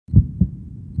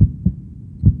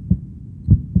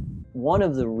One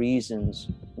of the reasons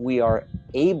we are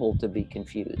able to be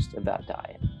confused about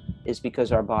diet is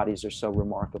because our bodies are so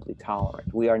remarkably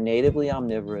tolerant. We are natively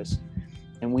omnivorous,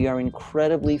 and we are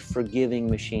incredibly forgiving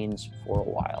machines for a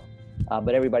while.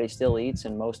 But everybody still eats,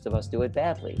 and most of us do it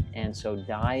badly. And so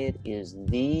diet is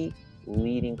the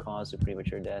leading cause of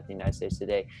premature death in the United States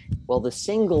today. Well, the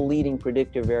single leading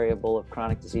predictor variable of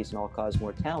chronic disease and all-cause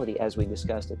mortality, as we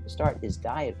discussed at the start, is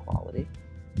diet quality.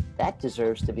 That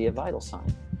deserves to be a vital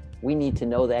sign. We need to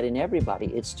know that in everybody.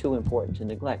 It's too important to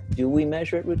neglect. Do we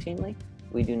measure it routinely?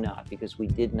 We do not, because we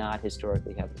did not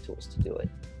historically have the tools to do it.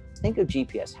 Think of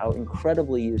GPS, how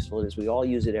incredibly useful it is. We all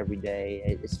use it every day.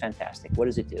 It's fantastic. What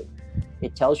does it do?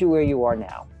 It tells you where you are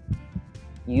now.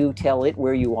 You tell it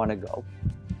where you want to go.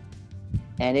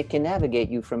 And it can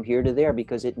navigate you from here to there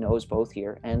because it knows both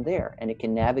here and there. And it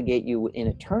can navigate you in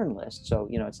a turn list. So,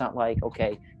 it's not like,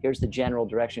 okay, here's the general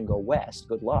direction, go west,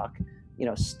 good luck.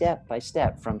 Step by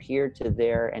step from here to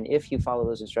there. And if you follow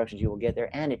those instructions, you will get there,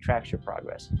 and it tracks your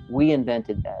progress. We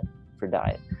invented that for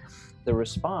diet. The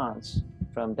response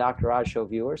from Dr. Oz show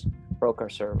viewers broke our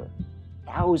server.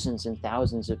 Thousands and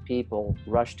thousands of people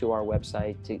rushed to our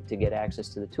website to get access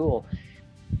to the tool.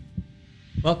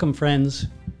 Welcome, friends.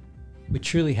 We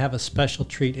truly have a special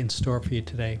treat in store for you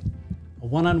today. A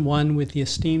one-on-one with the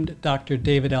esteemed Dr.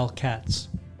 David L. Katz.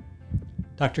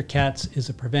 Dr. Katz is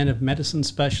a preventive medicine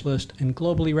specialist and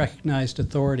globally recognized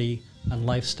authority on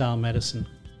lifestyle medicine.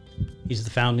 He's the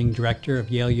founding director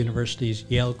of Yale University's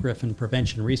Yale Griffin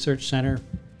Prevention Research Center,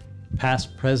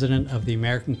 past president of the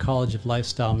American College of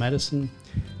Lifestyle Medicine,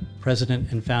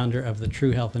 president and founder of the Thru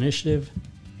Health Initiative,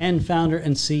 and founder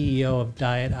and CEO of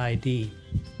Diet ID.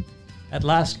 At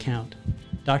last count,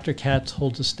 Dr. Katz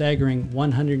holds a staggering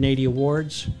 180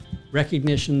 awards,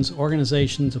 recognitions,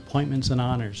 organizations, appointments, and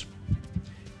honors.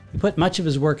 He put much of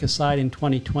his work aside in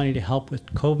 2020 to help with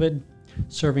COVID,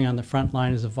 serving on the front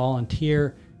line as a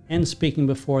volunteer and speaking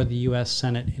before the U.S.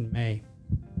 Senate in May.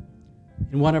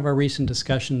 In one of our recent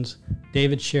discussions,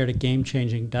 David shared a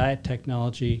game-changing diet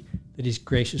technology that he's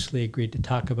graciously agreed to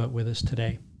talk about with us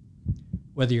today.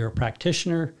 Whether you're a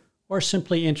practitioner or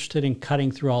simply interested in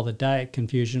cutting through all the diet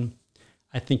confusion,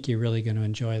 I think you're really going to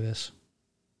enjoy this.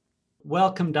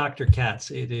 Welcome, Dr. Katz.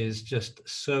 It is just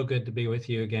so good to be with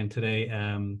you again today.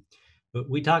 But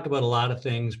we talk about a lot of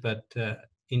things, but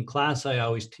in class, I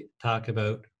always talk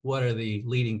about what are the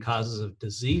leading causes of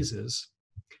diseases.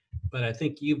 But I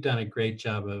think you've done a great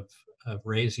job of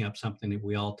raising up something that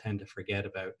we all tend to forget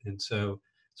about. And so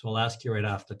I'll ask you right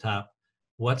off the top,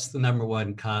 what's the number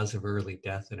one cause of early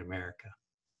death in America?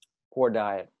 Poor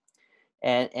diet.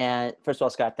 And first of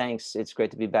all, Scott, thanks. It's great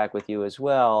to be back with you as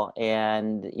well.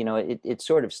 And, it's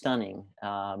sort of stunning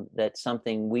that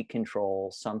something we control,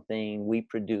 something we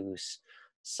produce,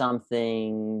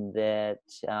 something that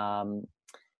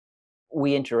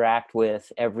we interact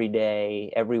with every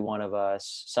day, every one of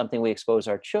us, something we expose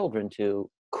our children to,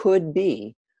 could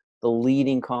be the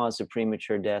leading cause of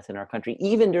premature death in our country,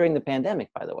 even during the pandemic,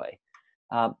 by the way.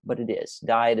 But it is.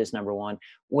 Diet is number one.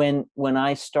 When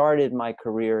I started my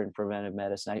career in preventive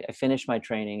medicine, I finished my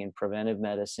training in preventive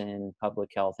medicine, public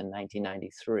health in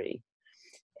 1993.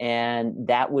 And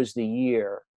that was the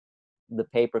year the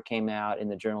paper came out in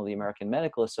the Journal of the American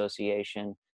Medical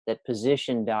Association that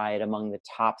positioned diet among the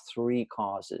top 3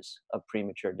 causes of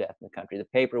premature death in the country. The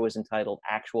paper was entitled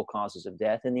Actual Causes of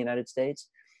Death in the United States.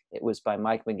 It was by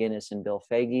Mike McGinnis and Bill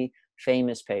Foege.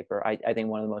 Famous paper, I think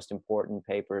one of the most important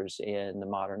papers in the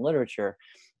modern literature.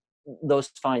 Those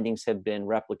findings have been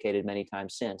replicated many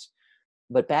times since.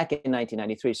 But back in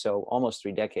 1993, so almost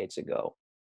 3 decades ago,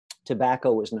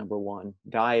 tobacco was number 1,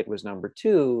 diet was number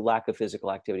 2, lack of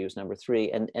physical activity was number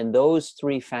 3. And those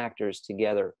 3 factors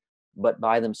together, but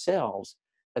by themselves,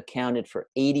 accounted for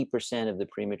 80% of the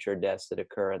premature deaths that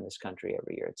occur in this country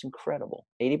every year. It's incredible.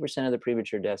 80% of the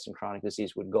premature deaths in chronic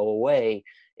disease would go away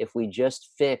if we just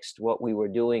fixed what we were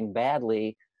doing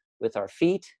badly with our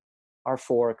feet, our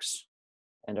forks,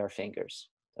 and our fingers.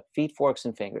 Feet, forks,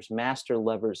 and fingers, master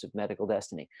levers of medical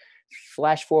destiny.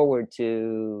 Flash forward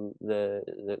to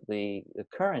the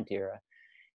current era,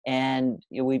 and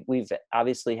we've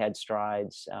obviously had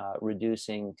strides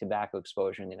reducing tobacco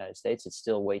exposure in the United States. It's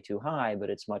still way too high,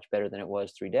 but it's much better than it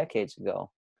was 3 decades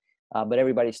ago. But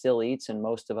everybody still eats, and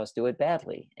most of us do it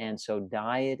badly. And so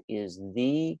diet is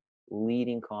the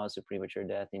leading cause of premature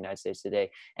death in the United States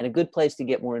today. And a good place to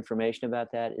get more information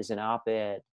about that is an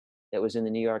op-ed that was in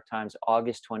the New York Times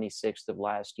August 26th of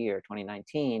last year,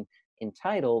 2019,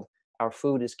 entitled "Our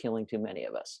Food is Killing Too Many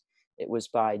of Us." It was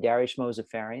by Dariush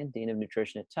Mozaffarian, Dean of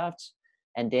Nutrition at Tufts,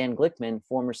 and Dan Glickman,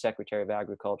 former Secretary of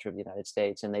Agriculture of the United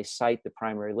States, and they cite the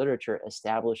primary literature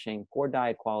establishing poor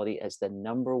diet quality as the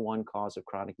 #1 cause of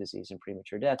chronic disease and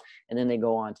premature death. And then they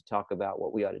go on to talk about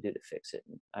what we ought to do to fix it.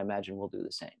 And I imagine we'll do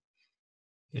the same.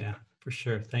 Yeah, for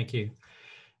sure. Thank you.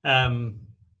 Um,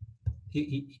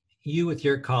 you with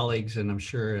your colleagues, and I'm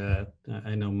sure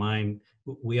I know mine,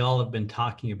 we all have been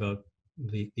talking about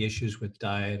the issues with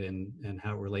diet and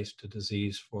how it relates to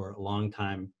disease for a long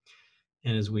time.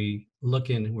 And as we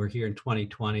look in, we're here in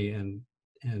 2020,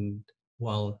 and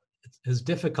while it's, as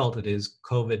difficult it is,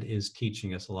 COVID is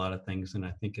teaching us a lot of things, and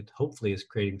I think it hopefully is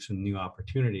creating some new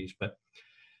opportunities. But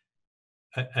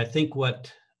I think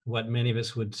what many of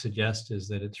us would suggest is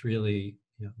that it's really,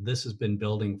 this has been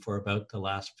building for about the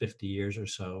last 50 years or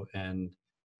so, and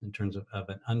in terms of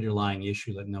an underlying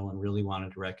issue that no one really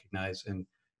wanted to recognize, and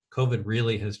COVID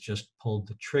really has just pulled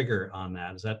the trigger on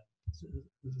that. Is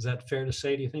that fair to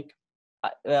say, do you think?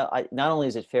 Not only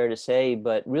is it fair to say,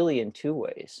 but really in two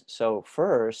ways. So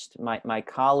first, my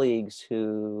colleagues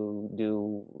who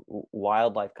do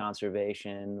wildlife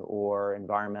conservation or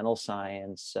environmental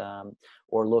science,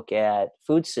 or look at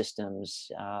food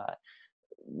systems,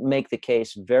 make the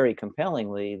case very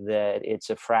compellingly that it's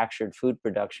a fractured food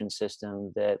production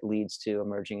system that leads to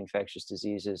emerging infectious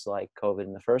diseases like COVID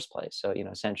in the first place. So,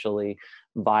 essentially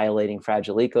violating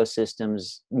fragile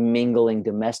ecosystems, mingling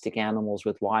domestic animals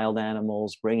with wild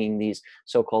animals, bringing these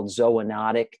so-called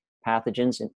zoonotic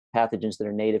pathogens and pathogens that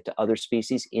are native to other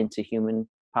species into human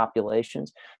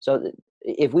populations. So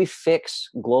if we fix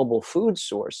global food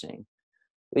sourcing,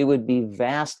 we would be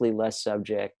vastly less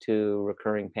subject to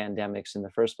recurring pandemics in the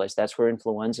first place. That's where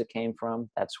influenza came from.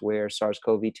 That's where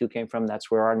SARS-CoV-2 came from. That's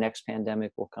where our next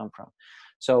pandemic will come from.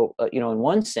 So, in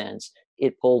one sense,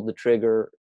 it pulled the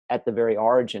trigger at the very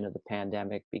origin of the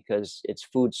pandemic because it's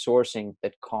food sourcing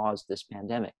that caused this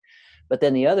pandemic. But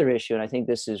then the other issue, and I think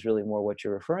this is really more what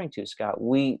you're referring to, Scott,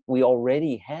 we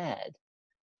already had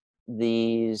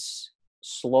these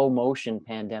slow motion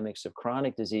pandemics of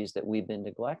chronic disease that we've been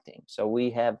neglecting. So we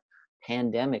have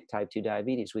pandemic type 2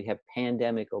 diabetes, we have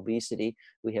pandemic obesity,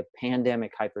 we have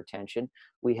pandemic hypertension,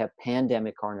 we have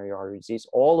pandemic coronary artery disease,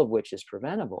 all of which is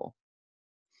preventable.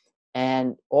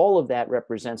 And all of that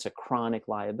represents a chronic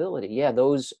liability. Yeah,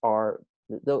 those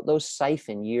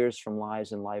siphon years from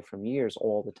lives and life from years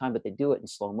all the time, but they do it in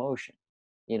slow motion.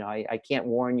 I can't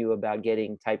warn you about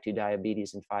getting type 2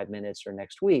 diabetes in 5 minutes or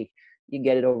next week. You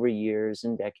get it over years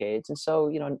and decades. And so,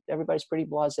 everybody's pretty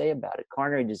blasé about it.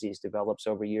 Coronary disease develops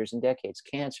over years and decades.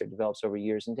 Cancer develops over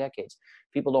years and decades.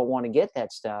 People don't want to get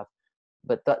that stuff,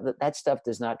 but that stuff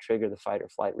does not trigger the fight or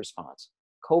flight response.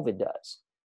 COVID does.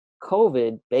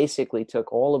 COVID basically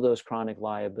took all of those chronic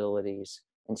liabilities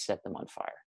and set them on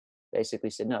fire. Basically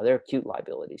said, no, they're acute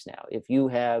liabilities now. If you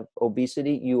have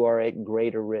obesity, you are at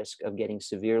greater risk of getting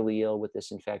severely ill with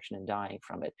this infection and dying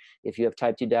from it. If you have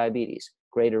type 2 diabetes,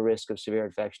 greater risk of severe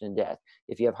infection and death.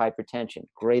 If you have hypertension,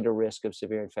 greater risk of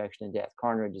severe infection and death.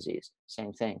 Coronary disease,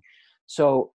 same thing.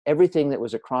 So everything that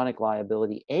was a chronic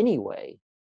liability anyway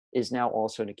is now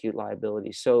also an acute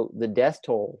liability. So the death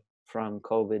toll from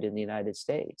COVID in the United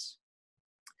States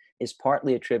is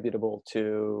partly attributable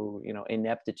to,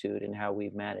 ineptitude in how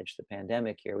we've managed the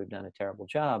pandemic here. We've done a terrible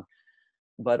job,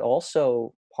 but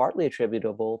also partly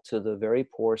attributable to the very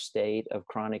poor state of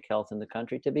chronic health in the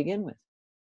country to begin with.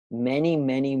 Many,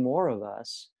 many more of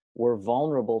us were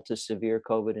vulnerable to severe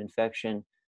COVID infection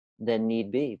than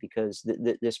need be because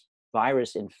this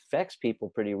virus infects people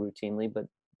pretty routinely, but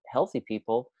healthy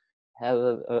people have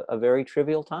a very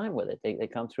trivial time with it. They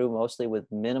come through mostly with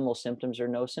minimal symptoms or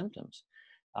no symptoms.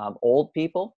 Old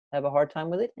people have a hard time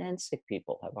with it, and sick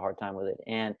people have a hard time with it.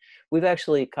 And we've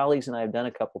actually, colleagues and I have done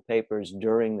a couple papers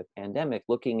during the pandemic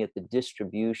looking at the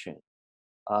distribution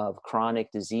of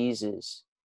chronic diseases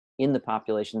in the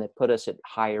population that put us at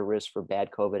higher risk for bad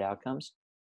COVID outcomes.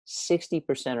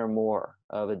 60% or more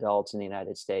of adults in the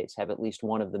United States have at least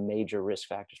one of the major risk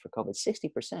factors for COVID.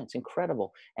 60%, it's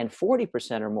incredible. And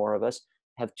 40% or more of us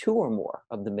have two or more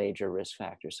of the major risk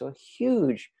factors. So a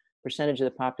huge percentage of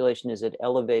the population is at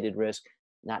elevated risk,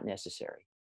 not necessary.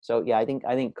 So yeah, I think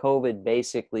COVID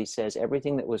basically says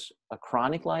everything that was a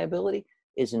chronic liability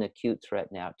is an acute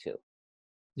threat now too.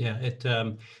 Yeah,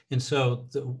 and so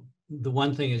the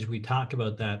one thing is we talk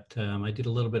about that. I did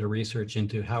a little bit of research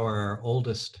into how are our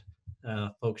oldest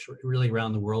folks really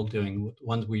around the world doing,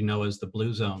 ones we know as the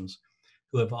blue zones,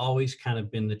 who have always kind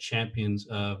of been the champions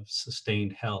of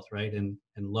sustained health, right? And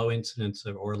low incidence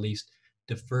of, or at least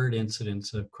deferred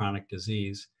incidence of chronic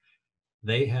disease.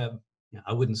 They have,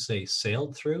 I wouldn't say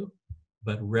sailed through,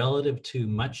 but relative to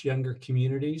much younger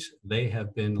communities, they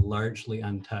have been largely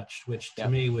untouched, which to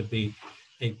me would be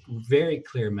a very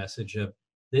clear message of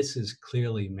this is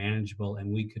clearly manageable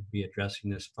and we could be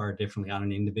addressing this far differently on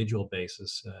an individual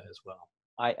basis as well.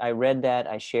 I read that,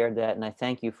 I shared that, and I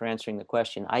thank you for answering the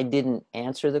question. I didn't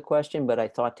answer the question, but I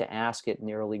thought to ask it in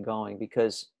the early going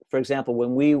because, for example,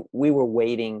 when we were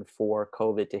waiting for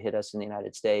COVID to hit us in the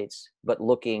United States, but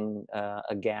looking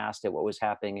aghast at what was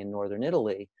happening in northern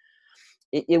Italy,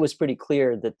 it was pretty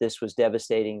clear that this was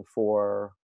devastating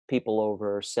for people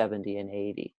over 70 and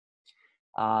 80.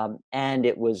 And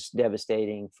it was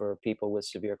devastating for people with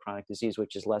severe chronic disease,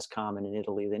 which is less common in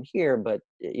Italy than here, but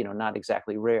not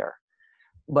exactly rare.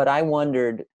 But I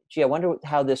wondered, gee, I wonder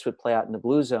how this would play out in the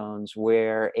blue zones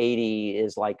where 80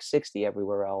 is like 60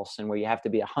 everywhere else, and where you have to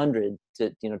be 100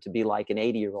 to be like an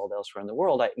 80-year-old elsewhere in the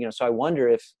world. So I wonder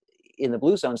if in the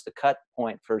blue zones the cut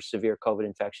point for severe COVID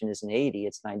infection isn't 80,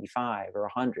 it's 95 or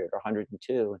 100 or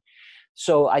 102.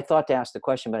 So I thought to ask the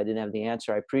question, but I didn't have the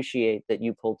answer. I appreciate that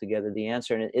you pulled together the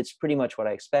answer, and it's pretty much what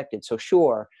I expected. So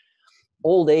sure,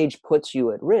 old age puts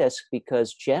you at risk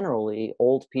because generally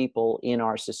old people in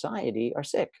our society are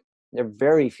sick. There are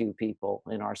very few people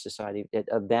in our society,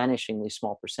 a vanishingly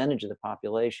small percentage of the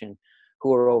population,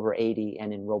 who are over 80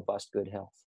 and in robust good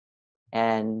health.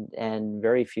 And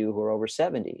very few who are over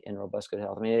 70 in robust good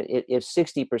health. I mean, if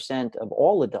 60% of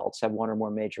all adults have one or more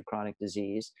major chronic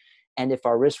disease, and if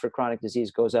our risk for chronic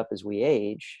disease goes up as we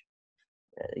age,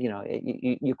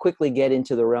 you quickly get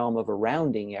into the realm of a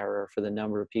rounding error for the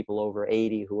number of people over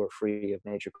 80 who are free of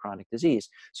major chronic disease.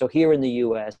 So here in the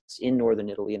US, in northern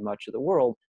Italy, and much of the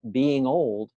world, being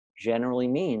old generally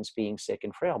means being sick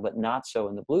and frail, but not so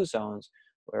in the blue zones,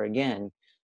 where again,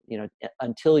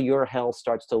 until your health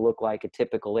starts to look like a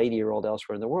typical 80-year-old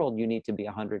elsewhere in the world, you need to be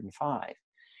 105.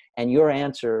 And your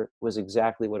answer was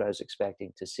exactly what I was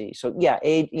expecting to see. So yeah,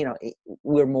 age,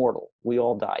 we're mortal. We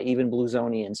all die. Even blue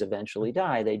zonians eventually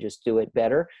die. They just do it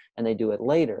better and they do it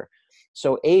later.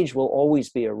 So age will always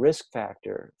be a risk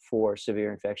factor for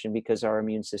severe infection because our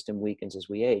immune system weakens as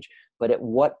we age. But at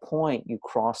what point you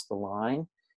cross the line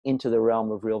into the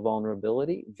realm of real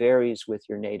vulnerability varies with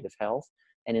your native health.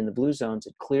 And in the blue zones,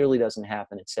 it clearly doesn't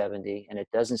happen at 70, and it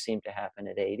doesn't seem to happen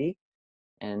at 80,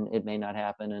 and it may not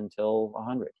happen until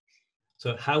 100.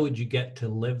 So how would you get to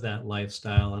live that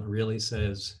lifestyle? And it really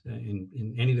says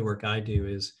in any of the work I do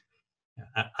is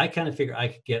I kind of figure I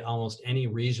could get almost any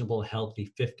reasonable,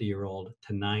 healthy 50-year-old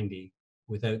to 90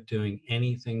 without doing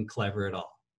anything clever at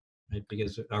all, right?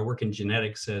 Because our work in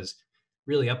genetics says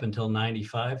really up until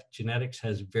 95, genetics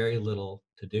has very little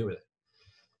to do with it.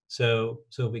 So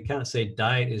we kind of say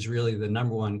diet is really the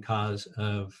number one cause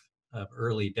of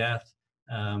early death.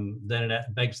 Then it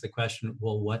begs the question,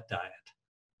 well, what diet?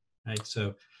 Right.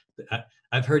 So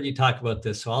I've heard you talk about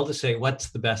this. So I'll just say,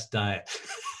 what's the best diet?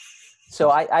 So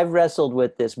I've wrestled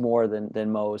with this more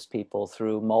than most people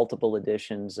through multiple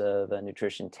editions of a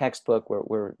nutrition textbook.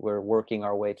 We're working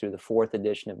our way through the 4th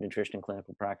edition of Nutrition in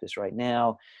Clinical Practice right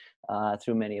now,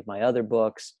 through many of my other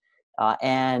books,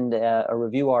 and a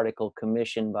review article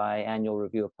commissioned by Annual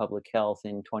Review of Public Health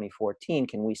in 2014.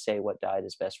 Can we say what diet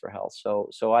is best for health?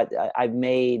 So I've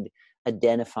made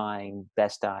identifying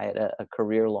best diet a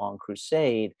career-long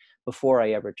crusade before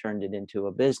I ever turned it into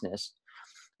a business.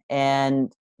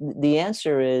 And the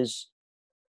answer is,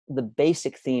 the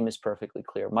basic theme is perfectly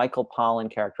clear. Michael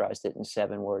Pollan characterized it in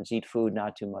 7 words: eat food,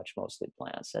 not too much, mostly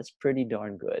plants. That's pretty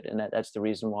darn good. And that's the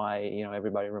reason why,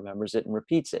 everybody remembers it and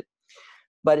repeats it.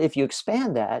 But if you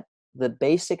expand that, the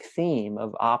basic theme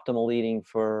of optimal eating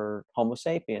for Homo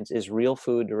sapiens is real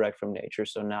food direct from nature.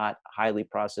 So not highly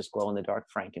processed glow-in-the-dark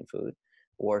Frankenfood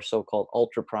or so-called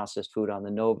ultra-processed food on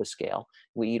the Nova scale.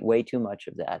 We eat way too much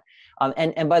of that.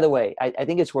 And by the way, I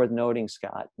think it's worth noting,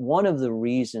 Scott, one of the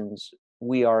reasons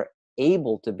we are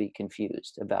able to be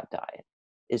confused about diet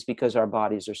is because our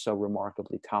bodies are so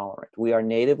remarkably tolerant. We are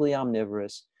natively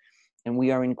omnivorous, and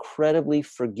we are incredibly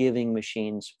forgiving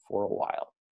machines for a while.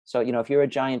 So, if you're a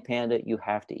giant panda, you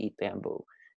have to eat bamboo.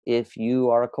 If you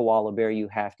are a koala bear, you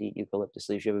have to eat eucalyptus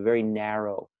leaves. You have a very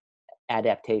narrow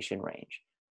adaptation range.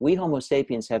 We Homo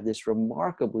sapiens have this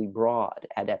remarkably broad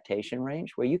adaptation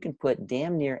range where you can put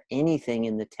damn near anything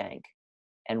in the tank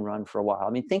and run for a while. I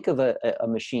mean, think of a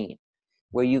machine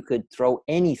where you could throw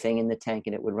anything in the tank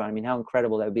and it would run. I mean, how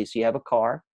incredible that would be. So you have a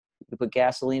car, you put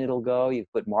gasoline, it'll go. You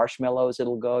put marshmallows,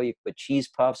 it'll go. You put cheese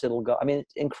puffs, it'll go. I mean,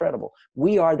 it's incredible.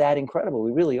 We are that incredible.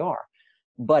 We really are.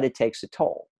 But it takes a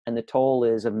toll. And the toll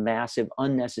is a massive,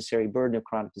 unnecessary burden of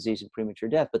chronic disease and premature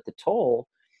death. But the toll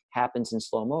happens in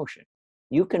slow motion.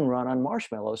 You can run on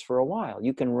marshmallows for a while.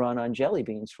 You can run on jelly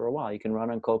beans for a while. You can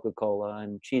run on Coca-Cola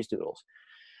and cheese doodles.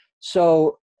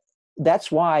 So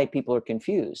That's why people are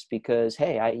confused, because,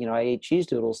 hey, I ate cheese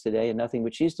doodles today and nothing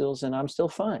but cheese doodles and I'm still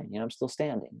fine. I'm still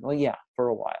standing. Well, yeah, for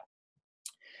a while.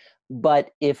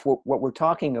 But if what we're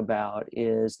talking about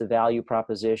is the value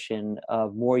proposition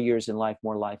of more years in life,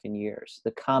 more life in years,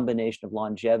 the combination of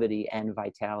longevity and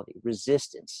vitality,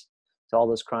 resistance to all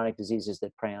those chronic diseases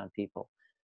that prey on people.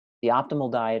 The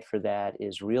optimal diet for that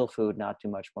is real food, not too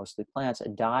much, mostly plants, a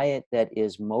diet that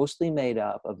is mostly made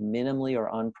up of minimally or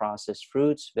unprocessed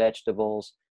fruits,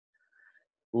 vegetables,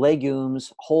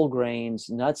 legumes, whole grains,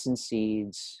 nuts and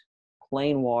seeds,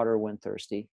 plain water when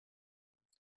thirsty.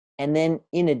 And then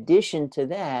in addition to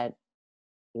that,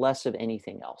 less of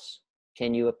anything else.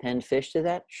 Can you append fish to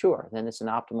that? Sure. Then it's an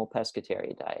optimal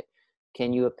pescatarian diet.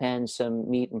 Can you append some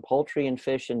meat and poultry and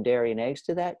fish and dairy and eggs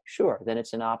to that? Sure. Then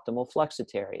it's an optimal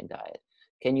flexitarian diet.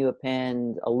 Can you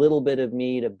append a little bit of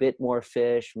meat, a bit more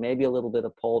fish, maybe a little bit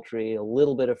of poultry, a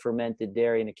little bit of fermented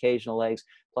dairy and occasional eggs,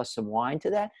 plus some wine to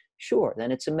that? Sure.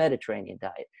 Then it's a Mediterranean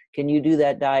diet. Can you do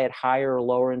that diet higher or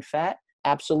lower in fat?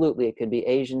 Absolutely. It could be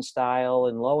Asian style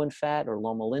and low in fat, or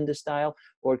Loma Linda style,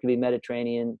 or it could be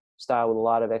Mediterranean style with a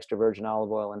lot of extra virgin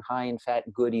olive oil and high in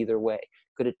fat. Good either way.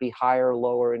 Could it be higher or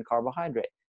lower in carbohydrate?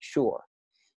 Sure.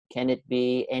 Can it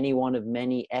be any one of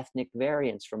many ethnic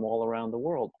variants from all around the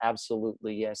world?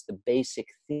 Absolutely, yes. The basic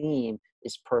theme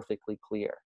is perfectly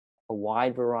clear. A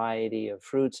wide variety of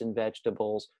fruits and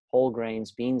vegetables, whole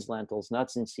grains, beans, lentils,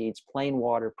 nuts and seeds, plain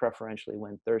water, preferentially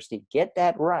when thirsty. Get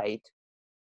that right,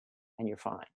 and you're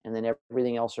fine. And then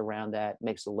everything else around that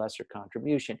makes a lesser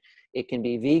contribution. It can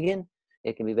be vegan,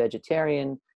 it can be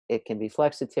vegetarian, it can be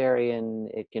flexitarian,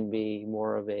 it can be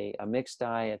more of a mixed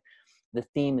diet. The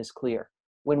theme is clear.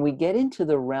 When we get into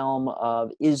the realm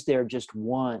of, is there just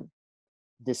one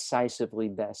decisively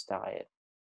best diet?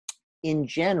 In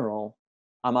general,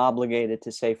 I'm obligated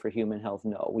to say for human health,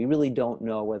 no. We really don't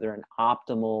know whether an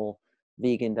optimal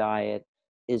vegan diet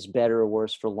is better or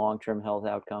worse for long-term health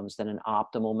outcomes than an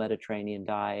optimal Mediterranean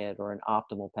diet or an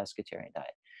optimal pescatarian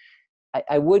diet.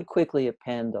 I would quickly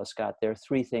append, though, Scott, there are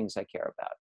three things I care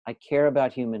about. I care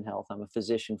about human health. I'm a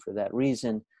physician for that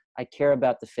reason. I care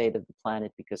about the fate of the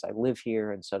planet because I live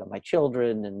here, and so do my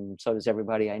children, and so does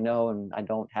everybody I know, and I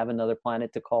don't have another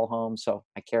planet to call home, so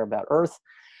I care about Earth.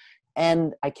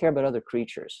 And I care about other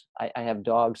creatures. I have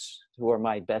dogs who are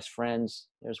my best friends.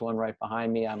 There's one right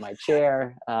behind me on my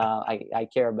chair. I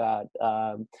care about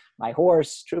my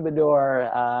horse,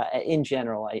 Troubadour. In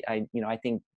general, I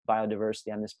think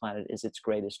biodiversity on this planet is its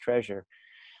greatest treasure.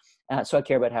 So I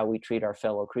care about how we treat our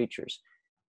fellow creatures.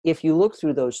 If you look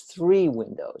through those three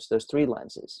windows, those three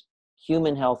lenses,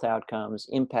 human health outcomes,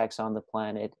 impacts on the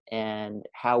planet, and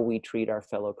how we treat our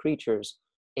fellow creatures,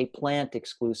 a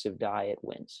plant-exclusive diet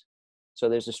wins. So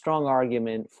there's a strong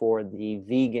argument for the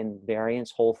vegan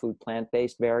variants, whole food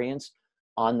plant-based variants,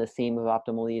 on the theme of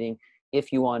optimal eating,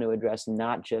 if you want to address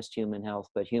not just human health,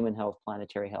 but human health,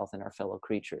 planetary health, and our fellow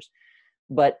creatures.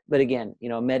 But again,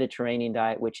 a Mediterranean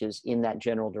diet, which is in that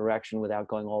general direction without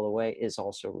going all the way, is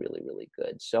also really, really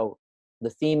good. So the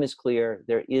theme is clear.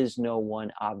 There is no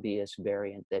one obvious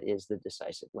variant that is the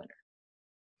decisive winner.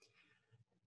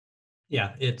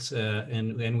 Yeah, it's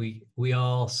and we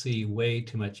all see way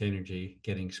too much energy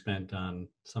getting spent on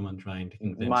someone trying to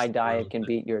convince my the diet world can that,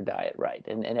 beat your diet, right?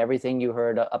 And everything you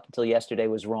heard up until yesterday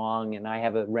was wrong, and I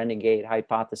have a renegade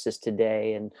hypothesis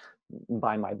today, and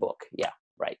buy my book. Yeah,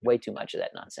 right. Way too much of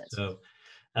that nonsense. So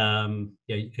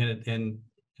yeah, and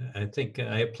I think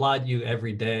I applaud you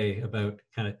every day about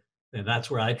kind of, and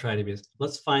that's where I try to be.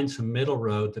 Let's find some middle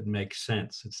road that makes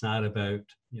sense. It's not about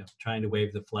trying to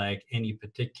wave the flag, any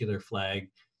particular flag.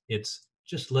 It's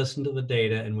just listen to the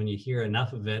data, and when you hear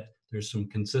enough of it, there's some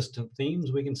consistent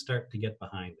themes we can start to get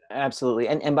behind that. Absolutely.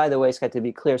 And by the way, Scott, to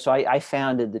be clear, so I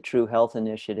founded the True Health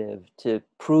Initiative to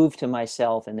prove to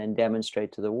myself and then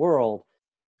demonstrate to the world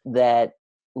that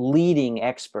leading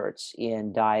experts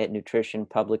in diet, nutrition,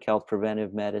 public health,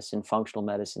 preventive medicine, functional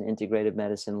medicine, integrative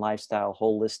medicine, lifestyle,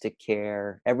 holistic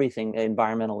care, everything,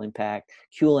 environmental impact,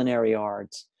 culinary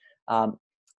arts,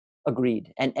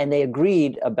 agreed. And they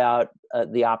agreed about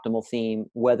the optimal theme,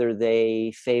 whether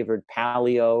they favored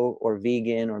paleo or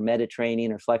vegan or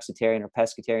Mediterranean or flexitarian or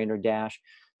pescatarian or DASH,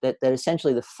 that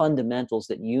essentially the fundamentals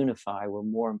that unify were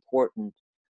more important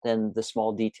than the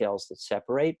small details that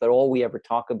separate. But all we ever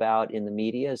talk about in the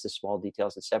media is the small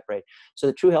details that separate. So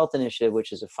the True Health Initiative,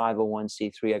 which is a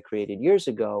 501c3 I created years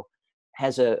ago,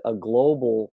 has a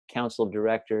global council of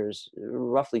directors,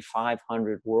 roughly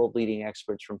 500 world-leading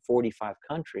experts from 45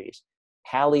 countries,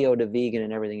 paleo to vegan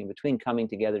and everything in between, coming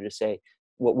together to say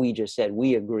what we just said.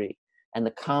 We agree. And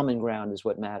the common ground is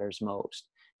what matters most.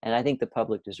 And I think the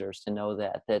public deserves to know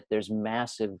that there's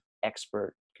massive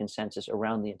expert consensus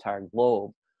around the entire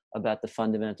globe about the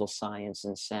fundamental science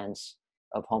and sense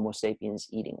of Homo sapiens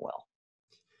eating well.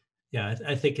 Yeah,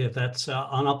 I think if that's,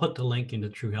 and I'll put the link into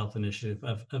True Health Initiative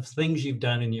of things you've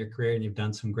done in your career, and you've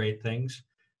done some great things.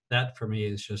 That for me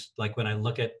is just like when I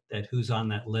look at who's on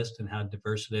that list and how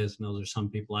diverse it is, and those are some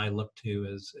people I look to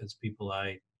as people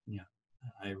I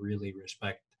really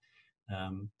respect.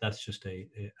 That's just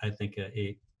I think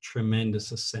a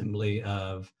tremendous assembly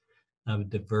of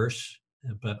diverse,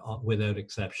 but without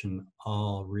exception,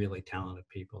 all really talented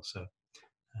people. So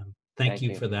thank Thank you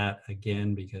you. for that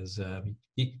again, because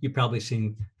you probably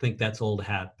think that's old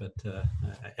hat, but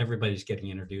everybody's getting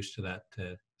introduced to that,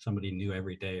 somebody new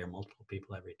every day or multiple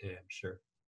people every day, I'm sure.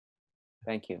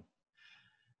 Thank you.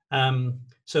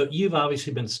 So you've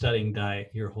obviously been studying diet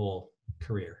your whole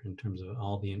career in terms of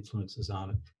all the influences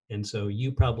on it. And so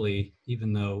you probably,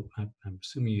 even though I'm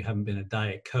assuming you haven't been a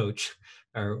diet coach,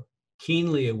 are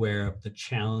keenly aware of the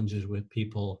challenges with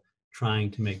people trying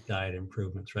to make diet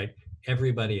improvements, right?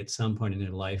 Everybody at some point in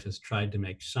their life has tried to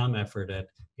make some effort at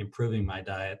improving my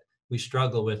diet. We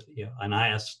struggle with, and I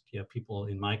ask people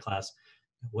in my class,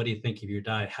 what do you think of your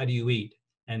diet? How do you eat?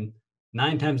 And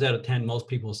 9 times out of 10, most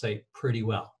people say pretty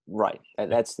well. Right.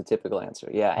 That's the typical answer.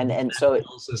 Yeah. And That so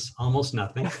tells us almost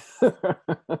nothing.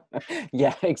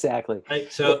 yeah, exactly.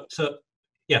 Right. So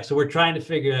we're trying to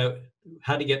figure out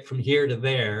how to get from here to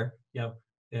there,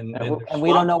 and there's And we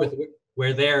don't swamped know with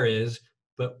where there is,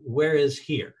 but where is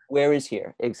here? where is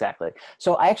here. Exactly.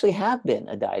 So I actually have been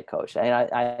a diet coach.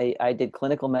 I did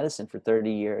clinical medicine for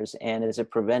 30 years. And as a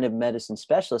preventive medicine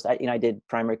specialist, I did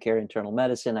primary care, internal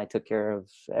medicine. I took care of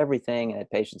everything. I had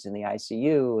patients in the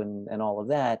ICU and all of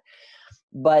that.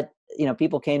 But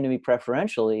people came to me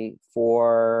preferentially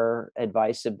for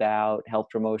advice about health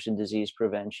promotion, disease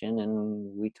prevention,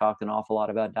 and we talked an awful lot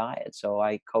about diet. So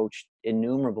I coached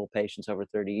innumerable patients over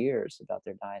 30 years about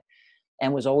their diet,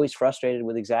 and was always frustrated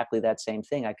with exactly that same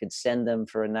thing. I could send them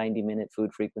for a 90-minute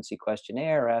food frequency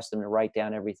questionnaire, or ask them to write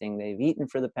down everything they've eaten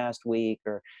for the past week,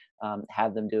 or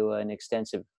have them do an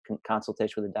extensive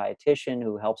consultation with a dietitian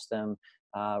who helps them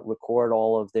record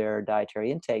all of their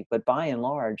dietary intake. But by and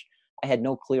large, I had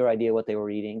no clear idea what they were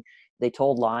eating. They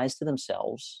told lies to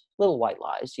themselves, little white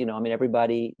lies.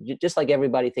 Everybody, just like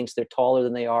everybody thinks they're taller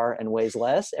than they are and weighs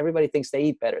less, everybody thinks they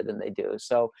eat better than they do.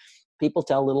 So people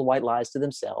tell little white lies to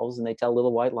themselves, and they tell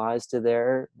little white lies to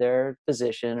their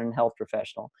physician and health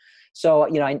professional. So,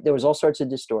 there was all sorts of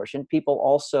distortion. People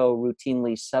also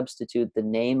routinely substitute the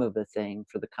name of a thing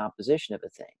for the composition of a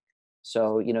thing.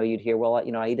 So, you'd hear, well,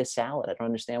 I eat a salad. I don't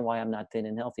understand why I'm not thin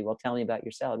and healthy. Well, tell me about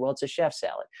your salad. Well, it's a chef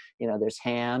salad. There's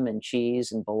ham and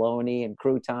cheese and bologna and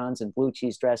croutons and blue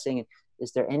cheese dressing.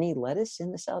 Is there any lettuce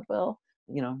in the salad? Well,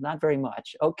 not very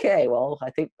much. Okay, well,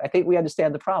 I think we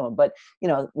understand the problem. But,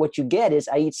 what you get is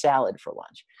I eat salad for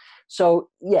lunch. So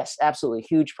yes, absolutely,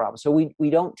 huge problem. So we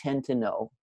don't tend to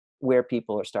know where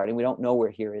people are starting. We don't know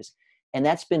where here is. And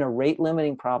that's been a rate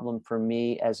limiting problem for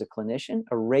me as a clinician,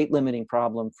 a rate limiting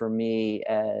problem for me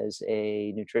as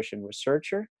a nutrition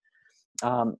researcher,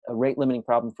 a rate limiting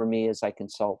problem for me as I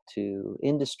consult to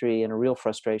industry, and a real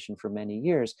frustration for many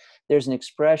years. There's an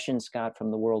expression, Scott,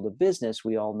 from the world of business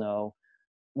we all know: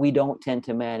 we don't tend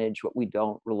to manage what we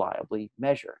don't reliably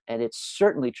measure. And it's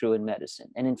certainly true in medicine.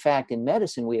 And in fact, in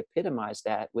medicine, we epitomize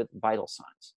that with vital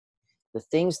signs. The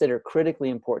things that are critically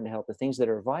important to health, the things that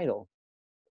are vital,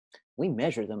 we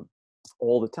measure them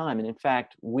all the time. And in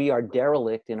fact, we are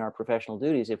derelict in our professional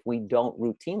duties if we don't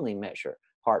routinely measure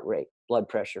heart rate, blood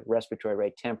pressure, respiratory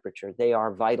rate, temperature. They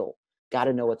are vital. Got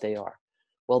to know what they are.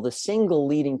 Well, the single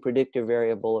leading predictor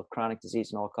variable of chronic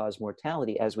disease and all-cause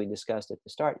mortality, as we discussed at the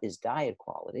start, is diet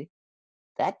quality.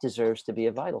 That deserves to be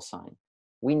a vital sign.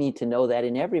 We need to know that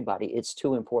in everybody. It's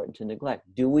too important to neglect.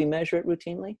 Do we measure it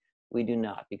routinely? We do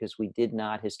not, because we did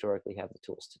not historically have the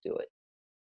tools to do it.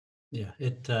 Yeah,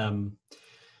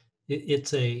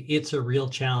 it's a real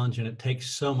challenge, and it takes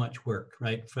so much work,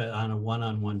 right, on a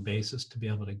one-on-one basis to be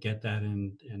able to get that.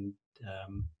 And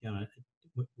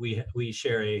we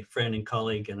share a friend and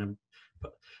colleague, and I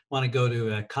want to go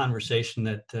to a conversation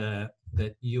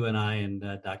that you and I and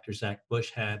Dr. Zach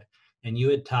Bush had, and you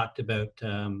had talked about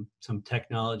some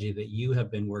technology that you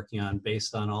have been working on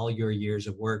based on all your years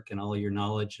of work and all your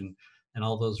knowledge and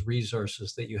all those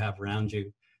resources that you have around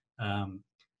you.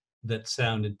 That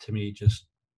sounded to me just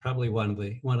probably one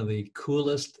of the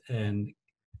coolest and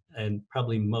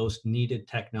probably most needed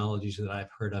technologies that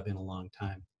I've heard of in a long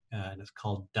time, and it's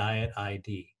called Diet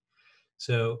ID.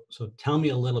 So tell me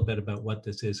a little bit about what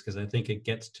this is, because I think it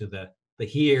gets to the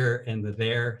here and the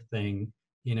there thing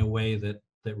in a way that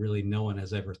really no one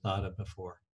has ever thought of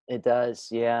before. It does.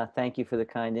 Yeah. Thank you for the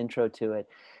kind intro to it.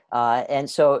 And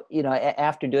so,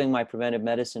 after doing my preventive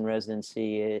medicine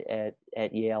residency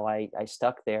at Yale, I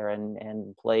stuck there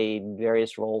and played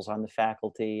various roles on the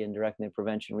faculty and directing the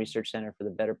Prevention Research Center for the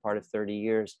better part of 30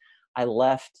 years. I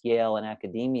left Yale and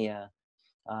academia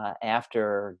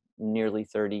after nearly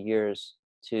 30 years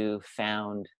to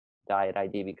found Diet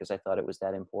ID because I thought it was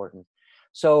that important.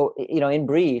 So, in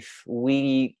brief,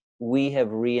 we have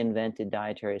reinvented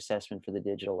dietary assessment for the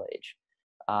digital age.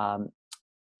 Um,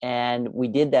 and we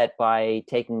did that by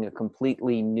taking a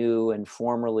completely new and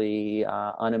formerly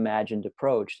unimagined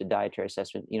approach to dietary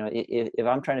assessment. If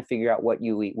I'm trying to figure out what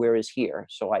you eat, where is here,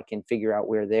 so I can figure out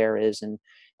where there is, and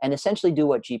essentially do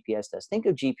what GPS does. Think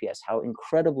of GPS, how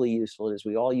incredibly useful it is.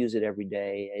 We all use it every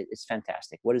day. It's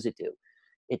fantastic. What does it do?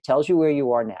 It tells you where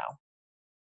you are now.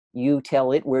 You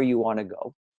tell it where you want to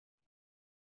go.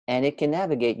 And it can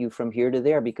navigate you from here to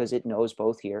there because it knows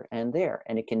both here and there.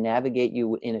 And it can navigate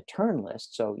you in a turn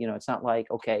list. So, it's not like,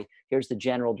 okay, here's the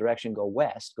general direction, go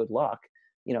west, good luck.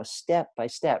 Step by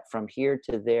step from here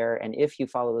to there. And if you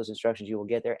follow those instructions, you will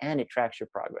get there, and it tracks your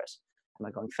progress. Am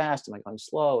I going fast? Am I going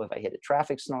slow? If I hit a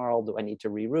traffic snarl, do I need to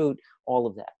reroute? All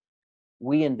of that.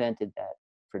 We invented that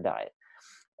for diet.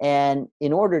 And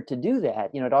in order to do that,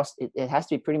 it has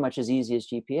to be pretty much as easy as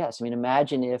GPS. I mean,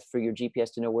 imagine if for your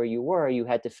GPS to know where you were, you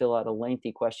had to fill out a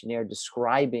lengthy questionnaire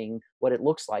describing what it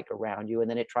looks like around you,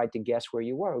 and then it tried to guess where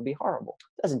you were. It would be horrible.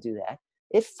 It doesn't do that.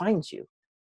 It finds you.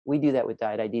 We do that with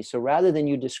Diet ID. So rather than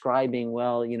you describing,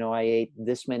 well, I ate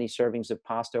this many servings of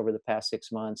pasta over the past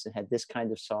 6 months and had this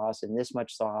kind of sauce and this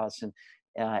much sauce, and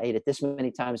I ate it this many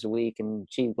times a week, and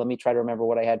gee, let me try to remember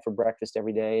what I had for breakfast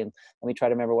every day, and let me try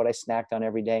to remember what I snacked on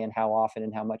every day and how often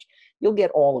and how much. You'll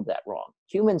get all of that wrong.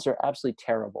 Humans are absolutely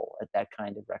terrible at that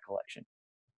kind of recollection.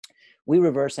 We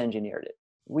reverse engineered it.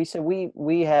 We said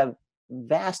we have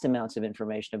vast amounts of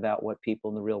information about what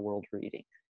people in the real world are eating.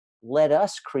 Let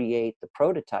us create the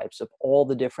prototypes of all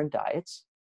the different diets,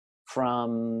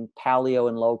 from paleo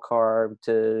and low carb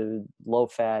to low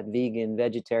fat, vegan,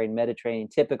 vegetarian, Mediterranean,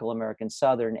 typical American,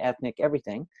 Southern, ethnic,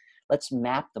 everything. Let's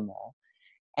map them all,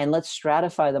 and let's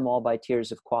stratify them all by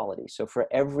tiers of quality. So for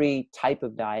every type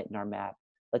of diet in our map,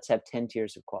 let's have 10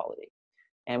 tiers of quality.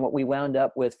 And what we wound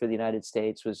up with for the United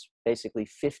States was basically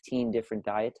 15 different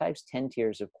diet types, 10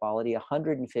 tiers of quality,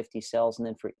 150 cells. And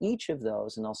then for each of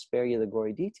those, and I'll spare you the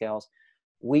gory details,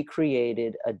 we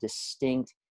created a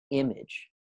distinct image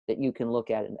that you can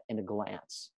look at in a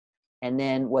glance. And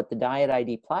then what the Diet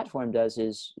ID platform does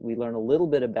is we learn a little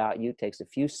bit about you. It takes a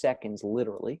few seconds,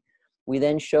 literally. We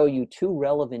then show you two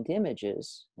relevant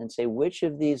images and say, which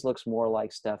of these looks more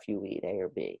like stuff you eat, A or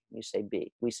B? You say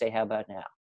B. We say, how about now?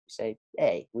 Say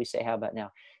A. We say, how about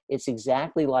now? It's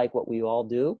exactly like what we all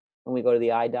do when we go to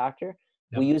the eye doctor.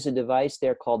 Yep. We use a device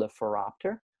there called a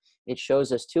phoropter. It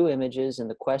shows us two images, and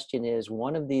the question is,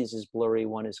 one of these is blurry,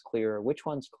 one is clearer. Which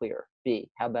one's clear?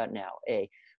 B. How about now? A.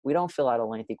 We don't fill out a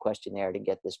lengthy questionnaire to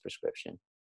get this prescription.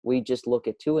 We just look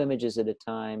at two images at a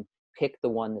time, pick the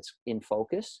one that's in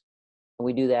focus. And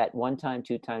we do that 1 time,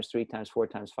 2 times, 3 times, 4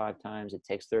 times, 5 times. It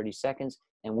takes 30 seconds,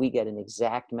 and we get an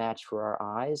exact match for our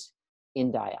eyes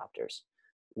in diopters.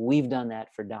 We've done that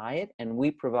for diet, and we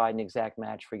provide an exact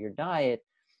match for your diet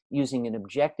using an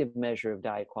objective measure of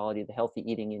diet quality, the Healthy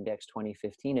Eating Index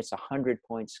 2015. It's a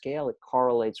 100-point scale. It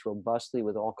correlates robustly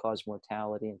with all-cause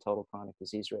mortality and total chronic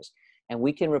disease risk. And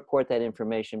we can report that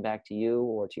information back to you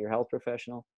or to your health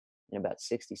professional in about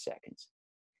 60 seconds.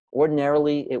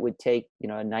 Ordinarily, it would take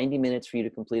 90 minutes for you to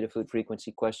complete a food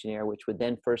frequency questionnaire, which would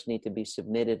then first need to be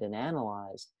submitted and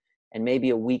analyzed. And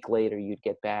maybe a week later, you'd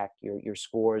get back your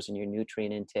scores and your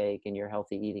nutrient intake and your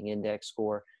Healthy Eating Index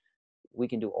score. We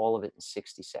can do all of it in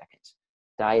 60 seconds.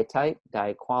 Diet type,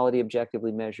 diet quality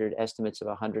objectively measured, estimates of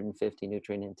 150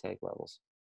 nutrient intake levels.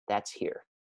 That's here.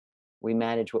 We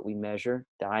manage what we measure.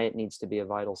 Diet needs to be a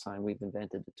vital sign. We've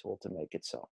invented the tool to make it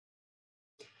so.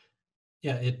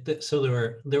 Yeah, so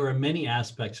there were many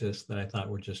aspects of this that I thought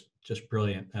were just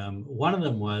brilliant. One of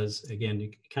them was, again,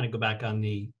 to kind of go back on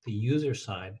the user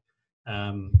side,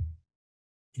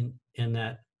 in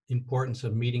that importance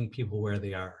of meeting people where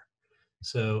they are.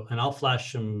 So, and I'll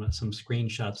flash some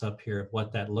screenshots up here of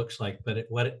what that looks like. But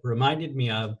what it reminded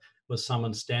me of was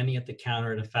someone standing at the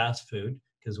counter at a fast food,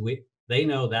 because they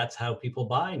know that's how people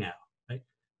buy now, right?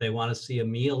 They want to see a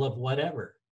meal of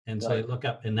whatever, and so they look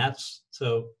up, and that's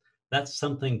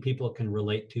something people can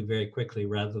relate to very quickly,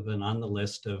 rather than on the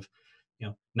list of,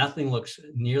 nothing looks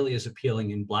nearly as appealing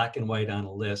in black and white on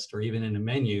a list or even in a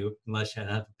menu unless you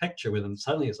have a picture with them.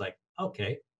 Suddenly it's like,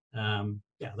 okay,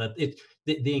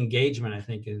 the engagement, I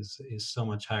think, is so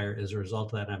much higher as a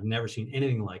result of that. And I've never seen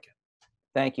anything like it.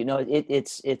 Thank you. No,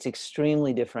 it's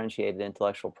extremely differentiated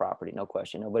intellectual property, no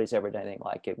question. Nobody's ever done anything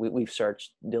like it. We've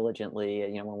searched diligently,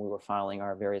 when we were filing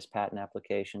our various patent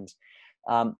applications,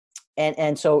 um,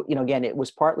 and so again, it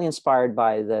was partly inspired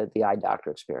by the eye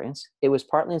doctor experience. It was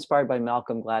partly inspired by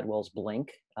Malcolm Gladwell's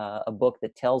Blink, a book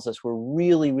that tells us we're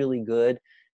really, really good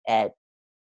at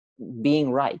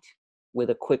being right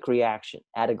with a quick reaction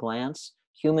at a glance.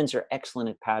 Humans are excellent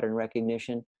at pattern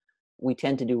recognition. We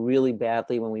tend to do really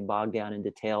badly when we bog down in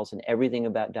details, and everything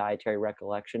about dietary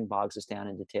recollection bogs us down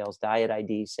in details. Diet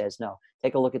ID says, no,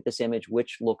 take a look at this image,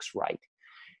 which looks right.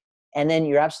 And then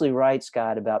you're absolutely right,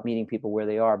 Scott, about meeting people where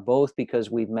they are, both because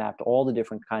we've mapped all the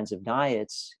different kinds of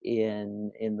diets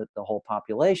in the whole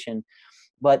population,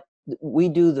 but we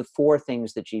do the four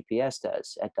things that GPS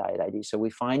does at Diet ID. So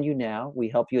we find you now, we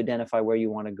help you identify where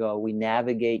you want to go, we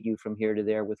navigate you from here to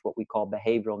there with what we call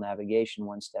behavioral navigation,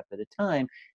 one step at a time,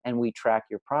 and we track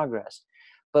your progress.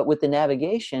 But with the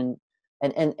navigation,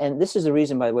 and this is the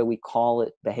reason, by the way, we call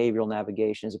it behavioral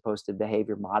navigation as opposed to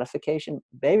behavior modification.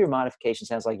 Behavior modification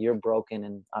sounds like you're broken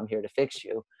and I'm here to fix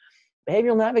you.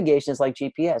 Behavioral navigation is like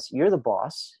GPS. You're the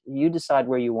boss. You decide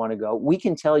where you want to go. We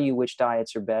can tell you which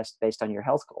diets are best based on your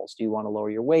health goals. Do you want to lower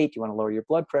your weight? Do you want to lower your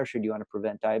blood pressure? Do you want to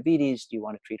prevent diabetes? Do you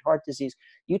want to treat heart disease?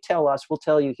 You tell us, we'll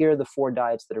tell you, here are the 4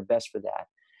 diets that are best for that.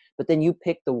 But then you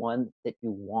pick the one that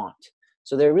you want.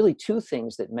 So there are really 2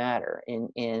 things that matter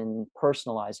in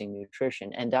personalizing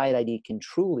nutrition. And Diet ID can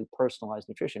truly personalize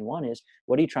nutrition. One is,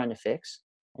 what are you trying to fix?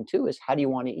 And 2 is, how do you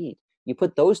want to eat? You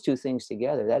put those 2 things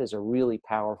together, that is a really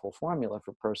powerful formula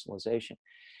for personalization.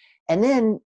 And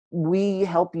then we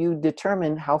help you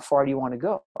determine how far do you want to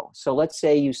go. So let's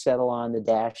say you settle on the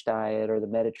DASH diet or the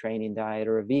Mediterranean diet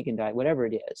or a vegan diet, whatever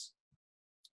it is.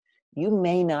 You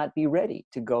may not be ready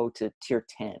to go to tier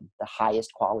 10, the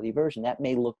highest quality version. That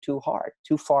may look too hard,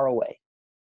 too far away.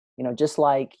 Just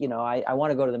like, I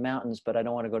want to go to the mountains, but I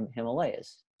don't want to go to the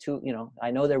Himalayas.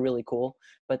 I know they're really cool,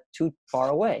 but too far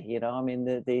away. I mean,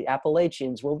 the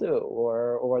Appalachians will do,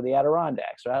 or the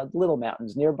Adirondacks, or little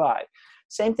mountains nearby.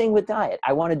 Same thing with diet.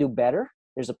 I want to do better.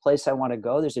 There's a place I want to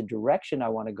go. There's a direction I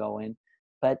want to go in,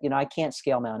 but I can't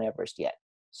scale Mount Everest yet.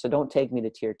 So don't take me to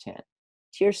tier 10.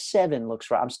 Tier 7 looks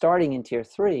right. I'm starting in tier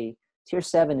 3. Tier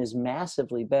 7 is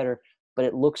massively better, but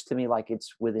it looks to me like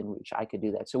it's within reach. I could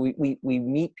do that. So we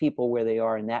meet people where they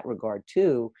are in that regard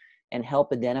too, and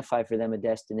help identify for them a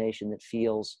destination that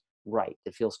feels right,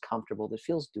 that feels comfortable, that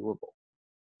feels doable.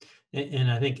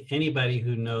 And I think anybody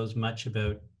who knows much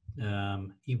about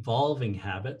evolving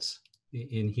habits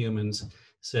in humans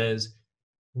says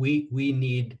we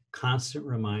need constant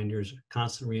reminders,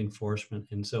 constant reinforcement.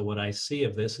 And so what I see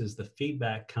of this is the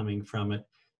feedback coming from it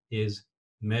is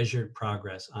measured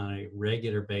progress on a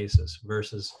regular basis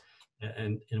versus,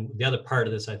 and the other part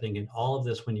of this, I think, in all of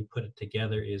this, when you put it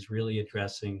together, is really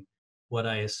addressing what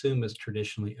I assume is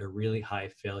traditionally a really high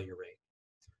failure rate.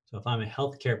 So if I'm a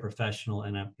healthcare professional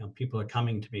and people are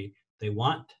coming to me, they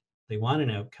want an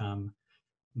outcome,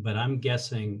 but I'm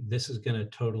guessing this is going to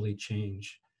totally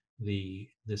change the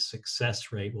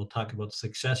success rate. We'll talk about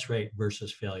success rate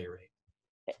versus failure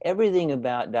rate. Everything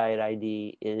about Diet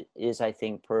ID is, I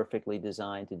think, perfectly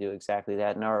designed to do exactly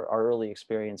that. And our early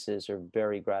experiences are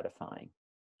very gratifying.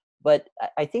 But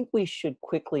I think we should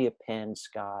quickly append,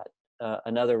 Scott,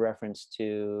 another reference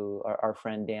to our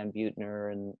friend Dan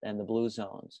Buettner and the Blue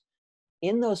Zones.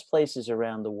 In those places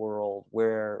around the world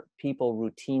where people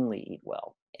routinely eat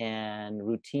well and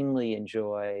routinely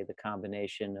enjoy the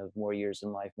combination of more years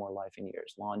in life, more life in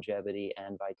years, longevity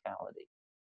and vitality,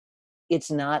 it's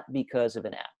not because of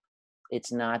an app.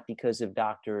 It's not because of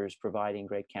doctors providing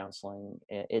great counseling.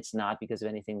 It's not because of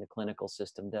anything the clinical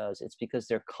system does. It's because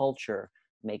their culture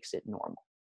makes it normal.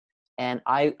 And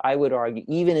I would argue,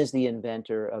 even as the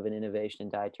inventor of an innovation in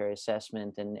dietary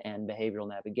assessment and behavioral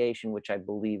navigation, which I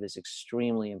believe is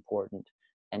extremely important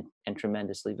and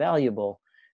tremendously valuable,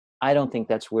 I don't think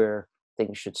that's where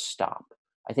things should stop.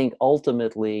 I think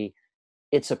ultimately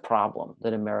it's a problem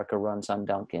that America runs on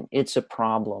Dunkin'. It's a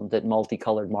problem that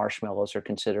multicolored marshmallows are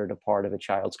considered a part of a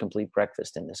child's complete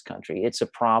breakfast in this country. It's a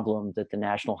problem that the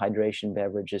national hydration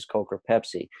beverage is Coke or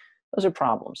Pepsi. Those are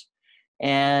problems.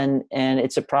 And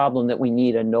it's a problem that we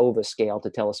need a NOVA scale to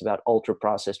tell us about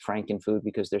ultra-processed Frankenfood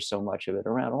because there's so much of it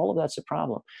around. All of that's a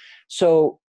problem.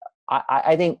 So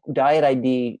I think Diet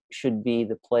ID should be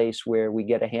the place where we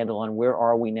get a handle on where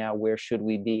are we now, where should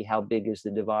we be, how big is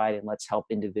the divide, and let's help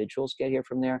individuals get here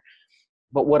from there.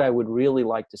 But what I would really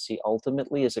like to see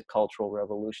ultimately is a cultural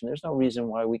revolution. There's no reason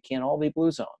why we can't all be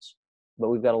Blue Zones, but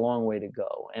we've got a long way to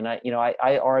go. And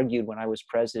I argued when I was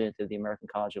president of the American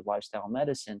College of Lifestyle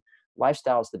Medicine,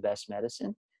 lifestyle is the best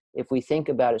medicine. If we think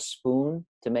about a spoon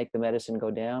to make the medicine go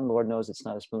down, Lord knows it's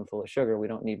not a spoonful of sugar. We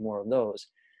don't need more of those.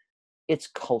 It's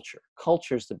culture.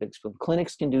 Culture is the big spoon.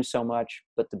 Clinics can do so much,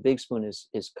 but the big spoon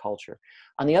is culture.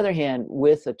 On the other hand,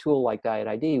 with a tool like Diet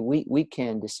ID, we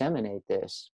can disseminate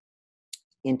this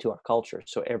into our culture.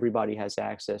 So everybody has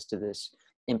access to this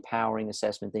empowering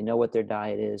assessment. They know what their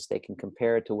diet is. They can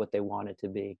compare it to what they want it to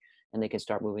be, and they can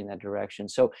start moving that direction.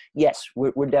 So yes,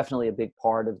 we're definitely a big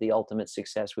part of the ultimate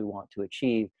success we want to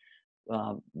achieve.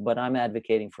 But I'm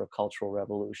advocating for a cultural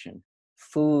revolution.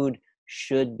 Food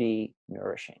should be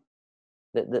nourishing.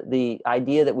 The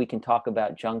idea that we can talk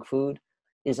about junk food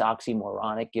is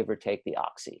oxymoronic, give or take the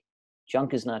oxy.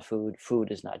 Junk is not food.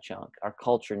 Food is not junk. Our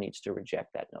culture needs to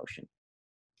reject that notion.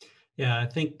 Yeah, I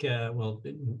think, well,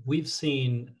 we've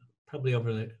seen probably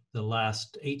over the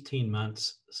last 18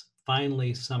 months,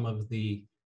 finally some of the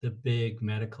big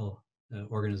medical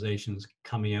organizations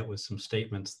coming out with some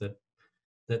statements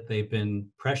that they've been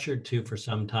pressured to for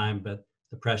some time, but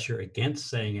the pressure against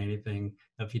saying anything.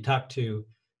 If you talk to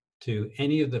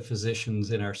any of the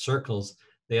physicians in our circles,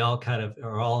 they all kind of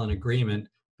are all in agreement,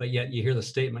 but yet you hear the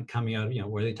statement coming out,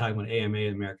 where they talk about AMA, the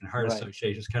American Heart Right.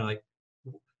 Association. It's kind of like,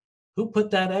 who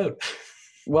put that out?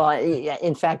 Well,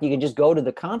 in fact, you can just go to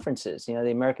the conferences.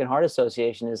 The American Heart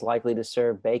Association is likely to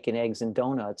serve bacon, eggs, and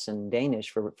donuts and Danish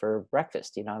for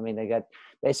breakfast. I mean, they got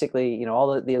basically,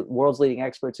 all the world's leading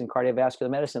experts in cardiovascular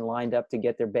medicine lined up to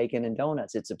get their bacon and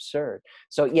donuts. It's absurd.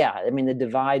 So yeah, I mean, the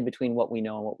divide between what we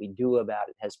know and what we do about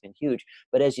it has been huge.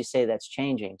 But as you say, that's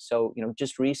changing. So,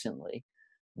 just recently,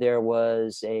 there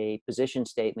was a position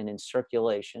statement in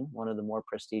Circulation, one of the more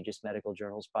prestigious medical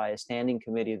journals, by a standing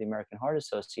committee of the American Heart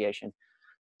Association,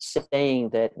 saying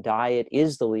that diet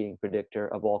is the leading predictor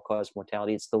of all-cause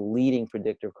mortality. It's the leading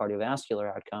predictor of cardiovascular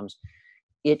outcomes.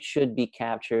 It should be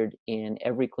captured in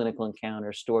every clinical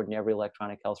encounter, stored in every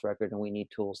electronic health record, and we need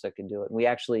tools that can do it.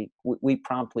 And we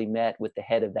promptly met with the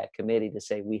head of that committee to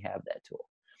say we have that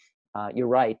tool. You're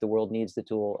right, the world needs the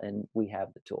tool, and we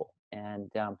have the tool.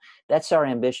 And that's our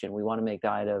ambition. We want to make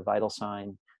diet a vital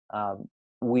sign.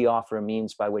 We offer a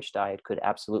means by which diet could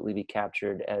absolutely be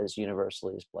captured as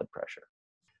universally as blood pressure.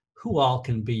 Who all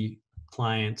can be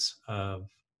clients of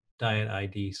Diet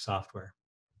ID software?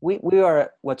 We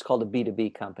are what's called a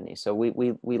B2B company. So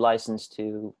we license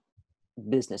to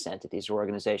business entities or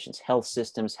organizations, health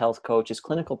systems, health coaches,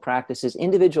 clinical practices.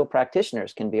 Individual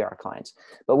practitioners can be our clients,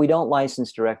 but we don't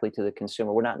license directly to the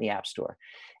consumer. We're not in the App Store.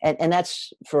 And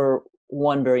that's for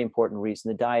one very important reason.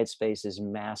 The diet space is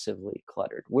massively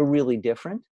cluttered. We're really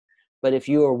different, but if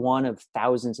you are one of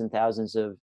thousands and thousands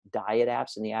of diet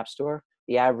apps in the App Store,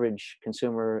 the average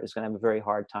consumer is going to have a very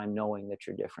hard time knowing that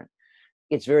you're different.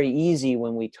 It's very easy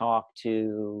when we talk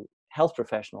to health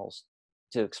professionals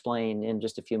to explain in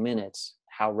just a few minutes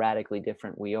how radically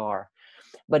different we are.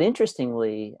 But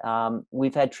interestingly,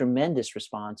 we've had tremendous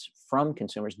response from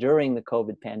consumers. During the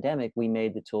COVID pandemic, we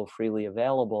made the tool freely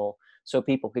available so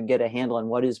people could get a handle on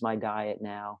what is my diet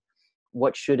now,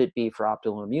 what should it be for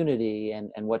optimal immunity, and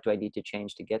what do I need to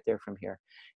change to get there from here.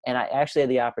 And I actually had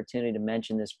the opportunity to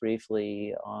mention this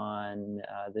briefly on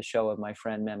the show of my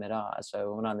friend Mehmet Oz. So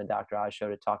I went on the Dr. Oz show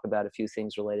to talk about a few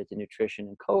things related to nutrition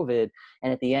and COVID.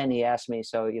 And at the end, he asked me,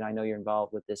 so, I know you're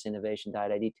involved with this innovation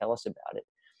Diet ID, tell us about it.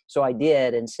 So I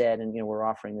did and said, and we're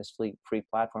offering this free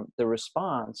platform. The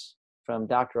response from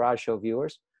Dr. Oz show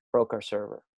viewers broke our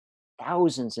server.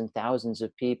 Thousands and thousands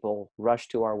of people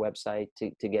rushed to our website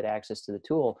to get access to the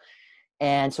tool.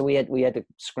 And so we had to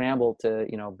scramble to,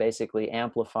 basically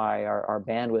amplify our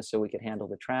bandwidth so we could handle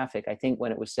the traffic. I think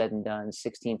when it was said and done,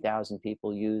 16,000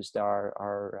 people used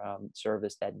our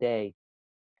service that day.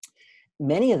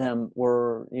 Many of them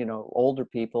were, older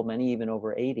people, many even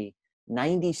over 80.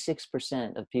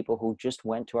 96% of people who just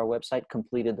went to our website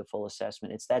completed the full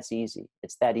assessment. It's that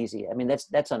easy. I mean,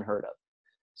 that's unheard of.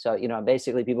 So,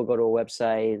 basically people go to a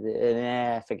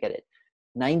website, forget it.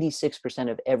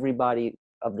 96% of everybody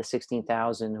of the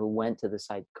 16,000 who went to the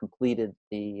site completed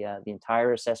the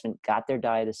entire assessment, got their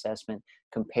diet assessment,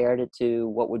 compared it to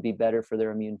what would be better for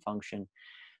their immune function.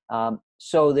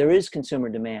 So there is consumer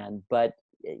demand, but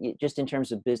just in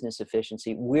terms of business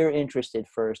efficiency, we're interested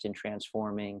first in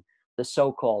transforming the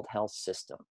so-called health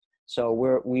system. So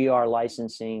we are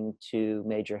licensing to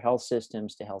major health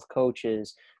systems, to health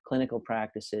coaches, clinical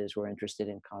practices. We're interested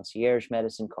in concierge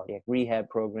medicine, cardiac rehab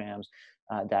programs,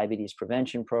 diabetes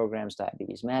prevention programs,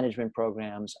 diabetes management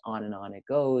programs, on and on it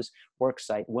goes,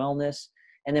 worksite wellness.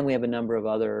 And then we have a number of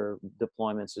other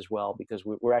deployments as well, because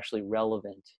we're actually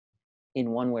relevant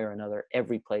in one way or another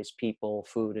every place people,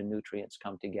 food, and nutrients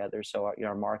come together. So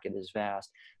our market is vast.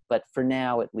 But for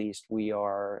now, at least, we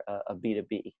are a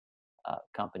B2B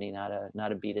company, not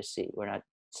a B2C. We're not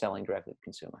selling directly to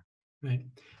consumer. Right.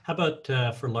 How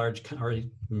about for large or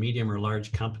medium or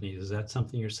large companies? Is that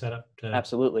something you're set up to?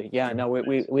 Absolutely. Yeah. No.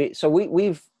 Nice.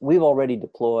 We've already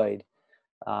deployed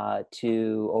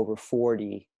to over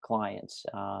 40 clients,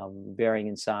 varying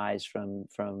in size from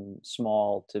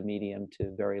small to medium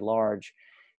to very large.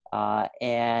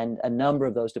 And a number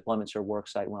of those deployments are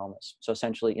worksite wellness. So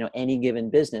essentially, any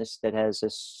given business that has a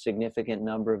significant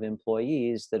number of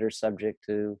employees that are subject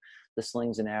to the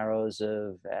slings and arrows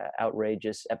of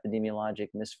outrageous epidemiologic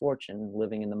misfortune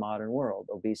living in the modern world: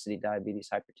 obesity, diabetes,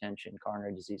 hypertension,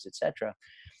 coronary disease, etc.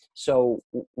 So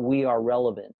we are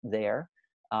relevant there.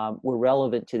 We're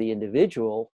relevant to the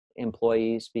individual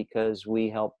employees because we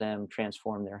help them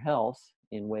transform their health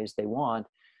in ways they want,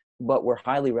 but we're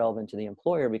highly relevant to the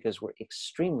employer because we're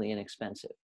extremely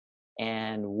inexpensive.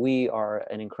 And we are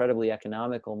an incredibly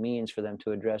economical means for them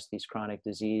to address these chronic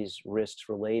disease risks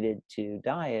related to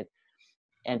diet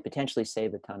and potentially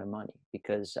save a ton of money,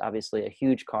 because obviously a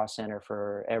huge cost center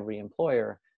for every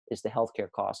employer is the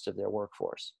healthcare costs of their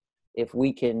workforce. If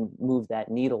we can move that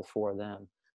needle for them,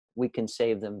 we can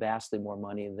save them vastly more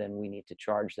money than we need to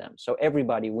charge them. So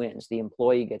everybody wins. The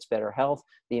employee gets better health,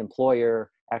 the employer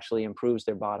actually improves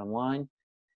their bottom line,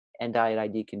 and Diet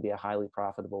ID can be a highly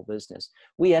profitable business.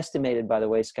 We estimated, by the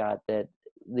way, Scott, that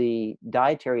the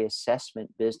dietary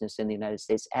assessment business in the United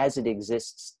States as it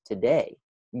exists today,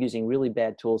 using really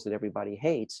bad tools that everybody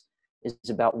hates, is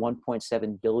about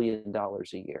 $1.7 billion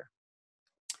a year.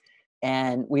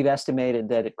 And we've estimated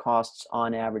that it costs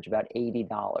on average about $80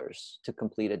 to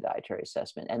complete a dietary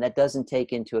assessment. And that doesn't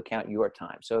take into account your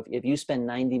time. So if you spend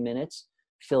 90 minutes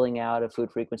filling out a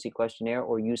food frequency questionnaire,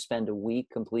 or you spend a week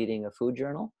completing a food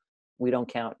journal, we don't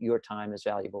count your time as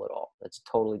valuable at all. That's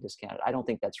totally discounted. I don't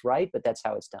think that's right, but that's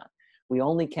how it's done. We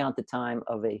only count the time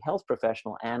of a health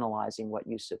professional analyzing what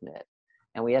you submit.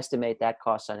 And we estimate that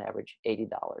costs on average $80.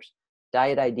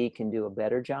 Diet ID can do a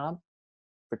better job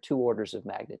for 2 orders of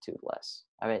magnitude less.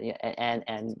 I mean,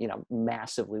 and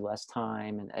massively less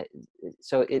time. And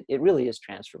so it really is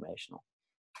transformational.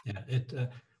 Yeah.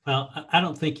 Well, I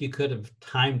don't think you could have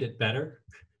timed it better.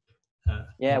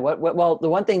 Yeah. Well, the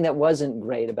one thing that wasn't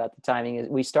great about the timing is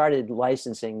we started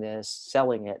licensing this,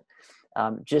 selling it,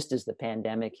 just as the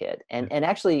pandemic hit. And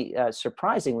actually,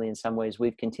 surprisingly, in some ways,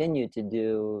 we've continued to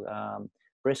do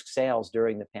brisk sales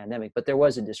during the pandemic, but there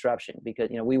was a disruption because,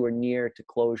 we were near to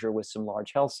closure with some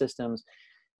large health systems,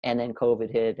 and then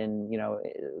COVID hit, and,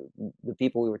 the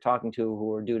people we were talking to who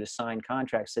were due to sign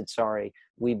contracts said, sorry,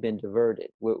 we've been diverted.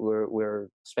 We're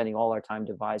spending all our time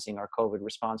devising our COVID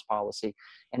response policy,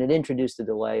 and it introduced a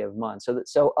delay of months.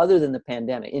 So other than the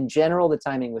pandemic, in general, the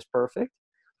timing was perfect.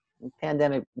 The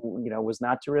pandemic, was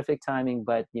not terrific timing,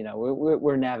 but,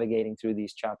 we're navigating through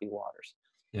these choppy waters.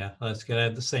 Yeah, well, that's good. I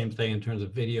have the same thing in terms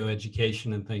of video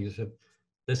education and things.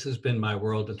 This has been my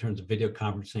world in terms of video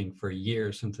conferencing for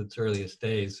years, since its earliest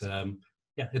days.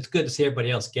 Yeah, it's good to see everybody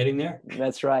else getting there.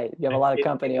 That's right. You have a lot of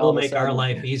company. It will make our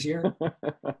life easier.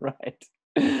 Right.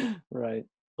 Right.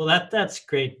 Well, that's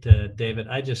great, David.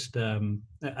 I just,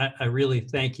 I really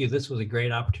thank you. This was a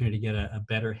great opportunity to get a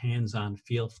better hands-on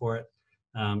feel for it.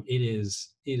 It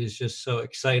is just so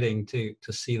exciting to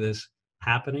see this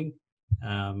happening.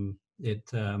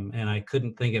 And I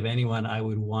couldn't think of anyone I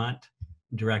would want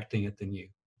directing it than you.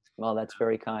 Well, that's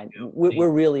very kind.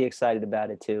 We're really excited about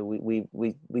it too.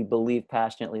 We believe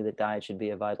passionately that diet should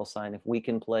be a vital sign. If we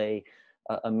can play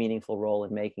a meaningful role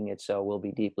in making it so, we'll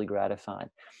be deeply gratified.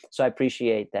 So I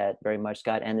appreciate that very much,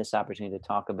 Scott, and this opportunity to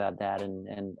talk about that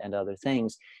and other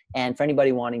things. And for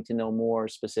anybody wanting to know more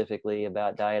specifically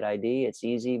about Diet ID, it's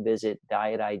easy. Visit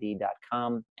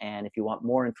dietid.com. And if you want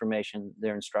more information,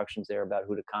 there are instructions there about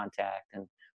who to contact, and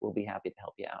we'll be happy to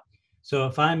help you out. So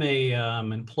if I'm a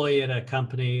employee at a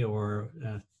company, or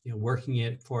working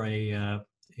it for a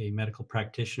medical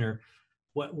practitioner,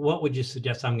 what would you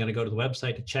suggest? I'm going to go to the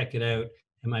website to check it out.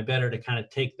 Am I better to kind of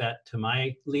take that to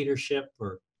my leadership,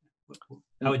 or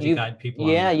how would you guide people?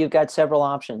 Yeah, you've got several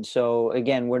options. So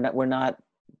again, we're not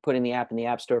putting the app in the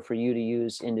App Store for you to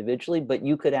use individually, but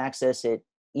you could access it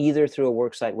either through a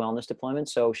worksite wellness deployment.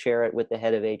 So share it with the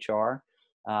head of HR,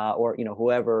 or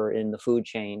whoever in the food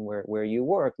chain where you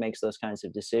work makes those kinds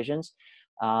of decisions.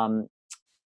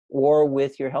 Or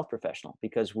with your health professional,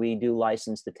 because we do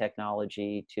license the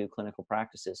technology to clinical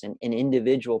practices. And an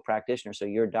individual practitioner, so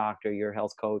your doctor, your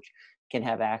health coach, can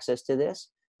have access to this.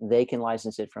 They can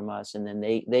license it from us, and then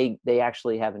they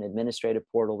actually have an administrative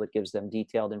portal that gives them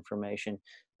detailed information,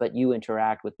 but you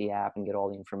interact with the app and get all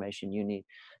the information you need.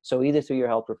 So either through your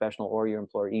health professional or your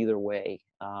employer, either way,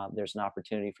 there's an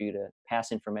opportunity for you to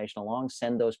pass information along,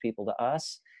 send those people to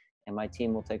us, and my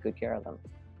team will take good care of them.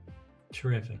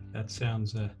 Terrific. That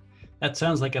sounds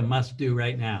like a must-do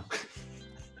right now.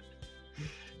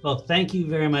 Well, thank you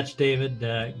very much, David.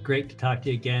 Great to talk to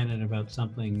you again, and about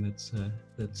something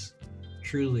that's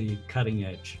truly cutting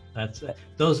edge. That's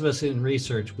those of us in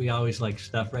research, we always like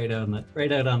stuff right out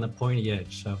on the pointy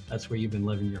edge. So that's where you've been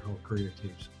living your whole career too.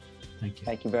 So thank you.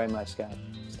 Thank you very much, Scott.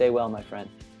 Stay well, my friend.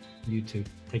 You too.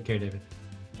 Take care, David.